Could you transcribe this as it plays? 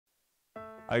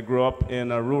I grew up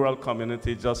in a rural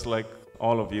community just like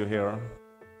all of you here.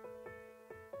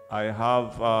 I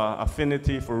have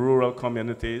affinity for rural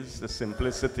communities, the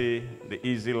simplicity, the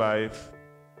easy life.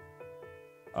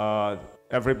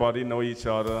 Everybody know each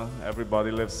other.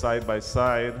 Everybody lives side by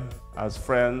side as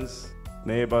friends,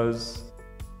 neighbors.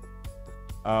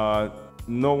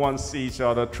 No one sees each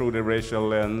other through the racial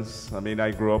lens. I mean,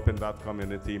 I grew up in that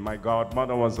community. My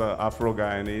godmother was an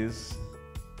Afro-Guyanese.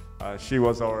 She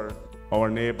was our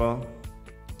neighbor.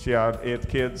 She had 8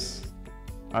 kids,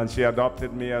 and she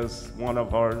adopted me as one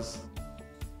of hers.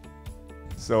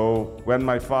 So when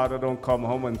my father don't come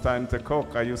home in time to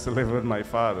cook, I used to live with my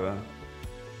father.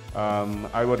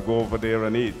 I would go over there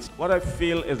and eat. What I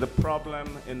feel is the problem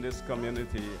in this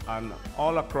community and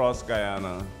all across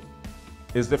Guyana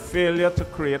is the failure to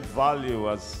create value,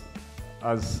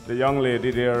 as the young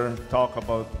lady there talk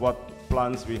about what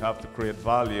plans we have to create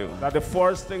value. That the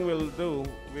first thing we'll do,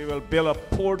 we will build a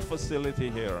port facility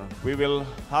here. We will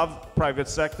have private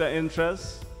sector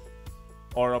interests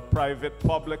or a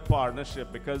private-public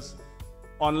partnership, because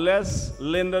unless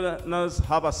Lindeners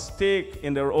have a stake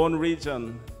in their own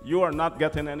region, you are not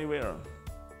getting anywhere.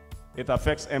 It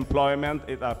affects employment,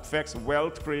 it affects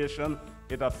wealth creation,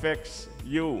 it affects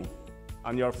you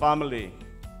and your family.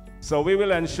 So we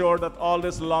will ensure that all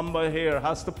this lumber here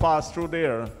has to pass through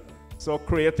there. So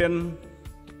creating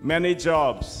many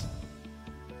jobs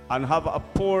and have a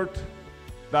port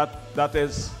that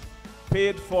is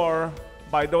paid for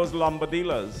by those lumber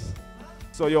dealers.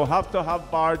 So you have to have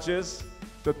barges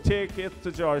to take it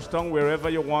to Georgetown wherever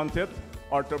you want it,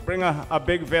 or to bring a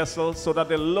big vessel so that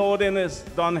the loading is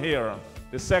done here.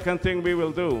 The second thing we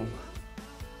will do,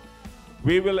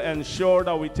 we will ensure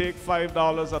that we take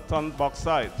 $5 a ton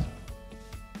bauxite,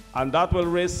 and that will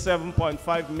raise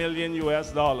 $7.5 million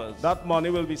US. That money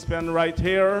will be spent right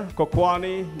here,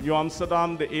 Kokwani, New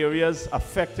Amsterdam, the areas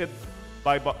affected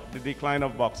by the decline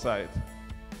of bauxite.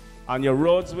 And your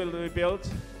roads will be built.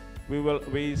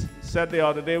 We said the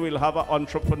other day we'll have an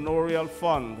entrepreneurial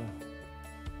fund,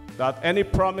 that any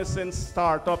promising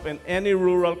startup in any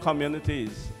rural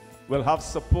communities will have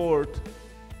support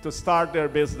to start their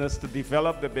business, to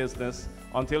develop the business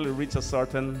until they reach a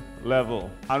certain level.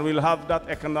 And we'll have that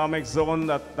economic zone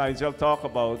that Nigel talked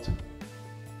about,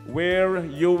 where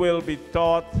you will be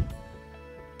taught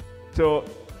to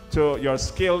your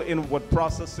skill in wood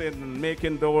processing and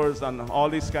making doors and all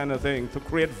these kind of things, to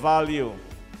create value.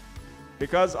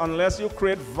 Because unless you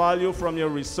create value from your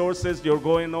resources, you're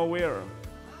going nowhere.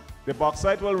 The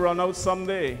bauxite will run out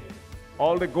someday.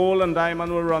 All the gold and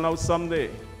diamond will run out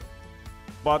someday.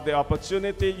 But the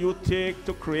opportunity you take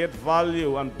to create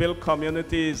value and build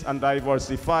communities and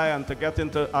diversify and to get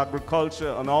into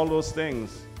agriculture and all those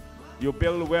things, you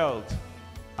build wealth.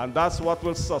 And that's what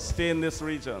will sustain this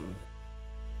region.